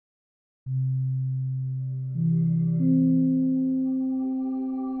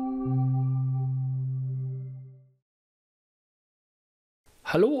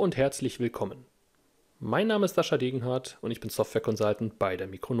Hallo und herzlich willkommen. Mein Name ist Sascha Degenhardt und ich bin Software Consultant bei der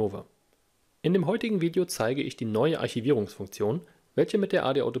Micronova. In dem heutigen Video zeige ich die neue Archivierungsfunktion, welche mit der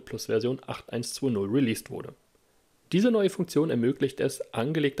AD-Audit Plus Version 8.1.2.0 released wurde. Diese neue Funktion ermöglicht es,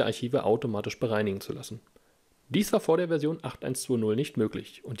 angelegte Archive automatisch bereinigen zu lassen. Dies war vor der Version 8.1.2.0 nicht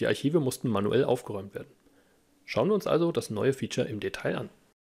möglich und die Archive mussten manuell aufgeräumt werden. Schauen wir uns also das neue Feature im Detail an.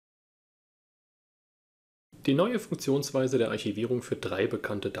 Die neue Funktionsweise der Archivierung führt drei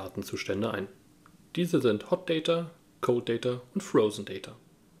bekannte Datenzustände ein. Diese sind Hot Data, Cold Data und Frozen Data.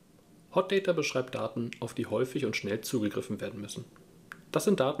 Hot Data beschreibt Daten, auf die häufig und schnell zugegriffen werden müssen. Das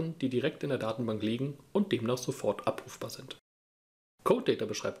sind Daten, die direkt in der Datenbank liegen und demnach sofort abrufbar sind. Cold Data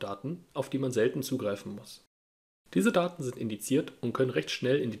beschreibt Daten, auf die man selten zugreifen muss. Diese Daten sind indiziert und können recht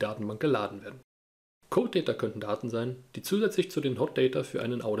schnell in die Datenbank geladen werden. Cold Data könnten Daten sein, die zusätzlich zu den Hot Data für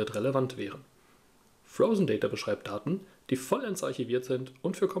einen Audit relevant wären. Frozen Data beschreibt Daten, die vollends archiviert sind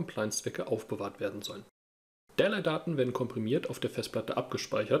und für Compliance-Zwecke aufbewahrt werden sollen. Derlei Daten werden komprimiert auf der Festplatte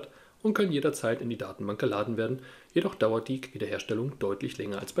abgespeichert und können jederzeit in die Datenbank geladen werden, jedoch dauert die Wiederherstellung deutlich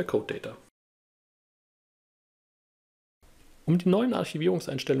länger als bei Cold Data. Um die neuen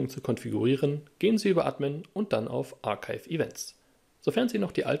Archivierungseinstellungen zu konfigurieren, gehen Sie über Admin und dann auf Archive Events. Sofern Sie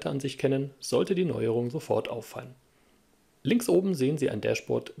noch die alte Ansicht kennen, sollte die Neuerung sofort auffallen. Links oben sehen Sie ein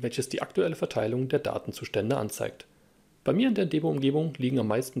Dashboard, welches die aktuelle Verteilung der Datenzustände anzeigt. Bei mir in der Demo-Umgebung liegen am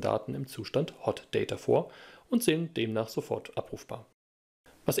meisten Daten im Zustand Hot Data vor und sind demnach sofort abrufbar.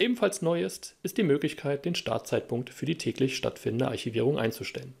 Was ebenfalls neu ist, ist die Möglichkeit, den Startzeitpunkt für die täglich stattfindende Archivierung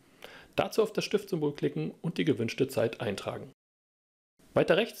einzustellen. Dazu auf das Stiftsymbol klicken und die gewünschte Zeit eintragen.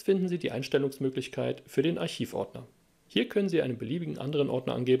 Weiter rechts finden Sie die Einstellungsmöglichkeit für den Archivordner. Hier können Sie einen beliebigen anderen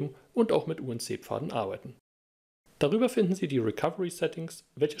Ordner angeben und auch mit UNC-Pfaden arbeiten. Darüber finden Sie die Recovery Settings,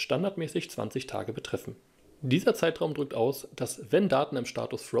 welche standardmäßig 20 Tage betreffen. Dieser Zeitraum drückt aus, dass wenn Daten im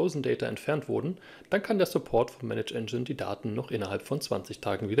Status Frozen Data entfernt wurden, dann kann der Support von Manage Engine die Daten noch innerhalb von 20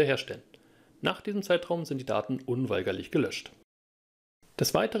 Tagen wiederherstellen. Nach diesem Zeitraum sind die Daten unweigerlich gelöscht.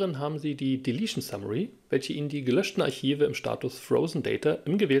 Des Weiteren haben Sie die Deletion Summary, welche Ihnen die gelöschten Archive im Status Frozen Data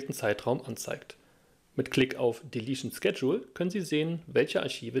im gewählten Zeitraum anzeigt. Mit Klick auf Deletion Schedule können Sie sehen, welche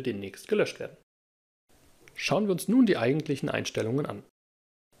Archive demnächst gelöscht werden. Schauen wir uns nun die eigentlichen Einstellungen an.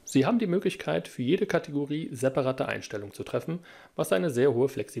 Sie haben die Möglichkeit, für jede Kategorie separate Einstellungen zu treffen, was eine sehr hohe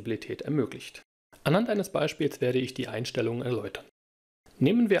Flexibilität ermöglicht. Anhand eines Beispiels werde ich die Einstellungen erläutern.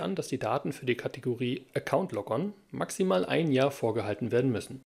 Nehmen wir an, dass die Daten für die Kategorie Account Log-On maximal ein Jahr vorgehalten werden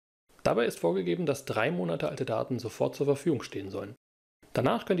müssen. Dabei ist vorgegeben, dass 3 Monate alte Daten sofort zur Verfügung stehen sollen.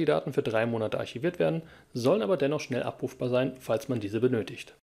 Danach können die Daten für 3 Monate archiviert werden, sollen aber dennoch schnell abrufbar sein, falls man diese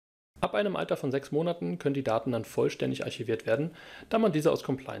benötigt. Ab einem Alter von 6 Monaten können die Daten dann vollständig archiviert werden, da man diese aus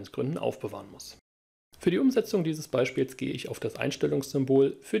Compliance-Gründen aufbewahren muss. Für die Umsetzung dieses Beispiels gehe ich auf das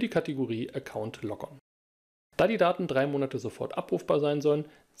Einstellungssymbol für die Kategorie Account Log-On. Da die Daten 3 Monate sofort abrufbar sein sollen,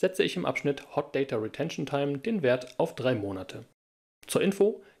 setze ich im Abschnitt Hot Data Retention Time den Wert auf 3 Monate. Zur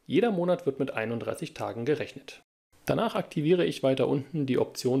Info, jeder Monat wird mit 31 Tagen gerechnet. Danach aktiviere ich weiter unten die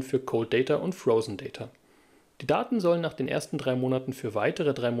Option für Cold Data und Frozen Data. Die Daten sollen nach den ersten 3 Monaten für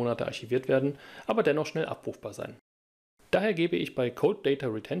weitere 3 Monate archiviert werden, aber dennoch schnell abrufbar sein. Daher gebe ich bei Cold Data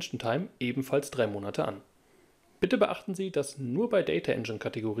Retention Time ebenfalls 3 Monate an. Bitte beachten Sie, dass nur bei Data Engine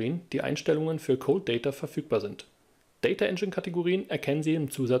Kategorien die Einstellungen für Cold Data verfügbar sind. Data Engine Kategorien erkennen Sie im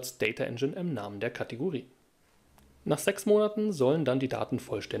Zusatz Data Engine im Namen der Kategorie. Nach 6 Monaten sollen dann die Daten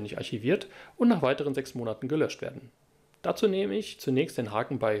vollständig archiviert und nach weiteren 6 Monaten gelöscht werden. Dazu nehme ich zunächst den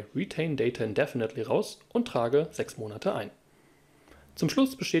Haken bei Retain Data Indefinitely raus und trage 6 Monate ein. Zum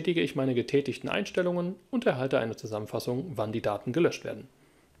Schluss bestätige ich meine getätigten Einstellungen und erhalte eine Zusammenfassung, wann die Daten gelöscht werden.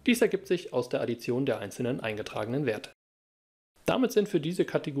 Dies ergibt sich aus der Addition der einzelnen eingetragenen Werte. Damit sind für diese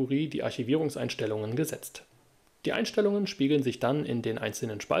Kategorie die Archivierungseinstellungen gesetzt. Die Einstellungen spiegeln sich dann in den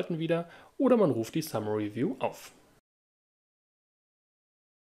einzelnen Spalten wieder oder man ruft die Summary View auf.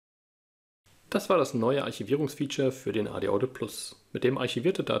 Das war das neue Archivierungsfeature für den AD-Audit Plus, mit dem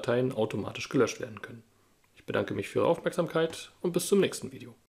archivierte Dateien automatisch gelöscht werden können. Ich bedanke mich für Ihre Aufmerksamkeit und bis zum nächsten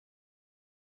Video.